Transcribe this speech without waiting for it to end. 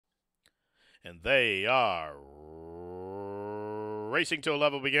and they are racing to a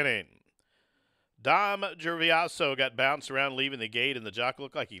level beginning. Dom Gerviaso got bounced around leaving the gate, and the jock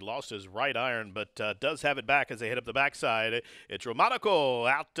looked like he lost his right iron, but does have it back as they hit up the backside. It's Romanico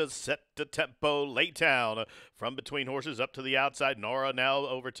out to set the tempo. Laytown from between horses up to the outside. Nora now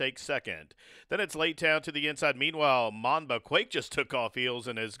overtakes second. Then it's Laytown to the inside. Meanwhile, Monba Quake just took off heels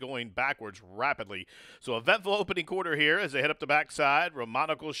and is going backwards rapidly. So eventful opening quarter here as they head up the backside.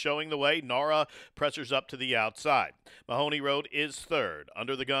 Romanico showing the way. Nora pressures up to the outside. Mahoney Road is third.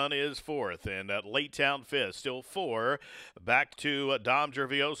 Under the Gun is fourth, and Laytown fifth. Still four. Back to Dom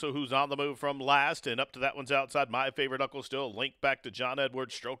Gervioso, who's on the move from last, and up to that one's outside. My favorite uncle still linked back to John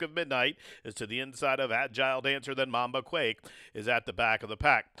Edwards. Stroke of Midnight is to the inside of Agile Dancer. Then Mamba Quake is at the back of the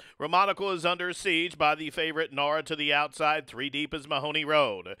pack. Romanico is under siege by the favorite Nora to the outside. Three deep is Mahoney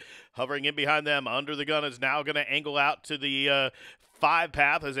Road. Hovering in behind them, Under the Gun is now going to angle out to the five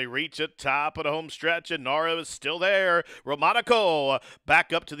path as they reach the top of the home stretch, and Nara is still there. Romanico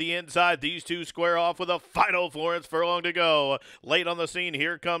back up to the inside. These two square off with a final Florence furlong to go. Late on the scene,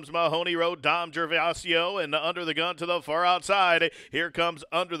 here comes Mahoney Road, Dom Gervasio, and Under the Gun to the far outside. Here comes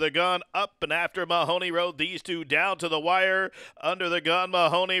Under the Gun up and after Mahoney Road. These two down to the wire. Under the Gun,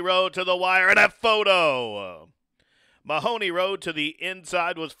 Mahoney Road to the wire, and a photo. Mahoney Road to the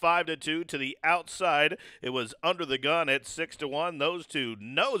inside was 5-2. To the outside, it was Under the Gun at 6-1. Those two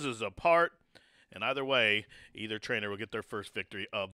noses apart. And either way, either trainer will get their first victory of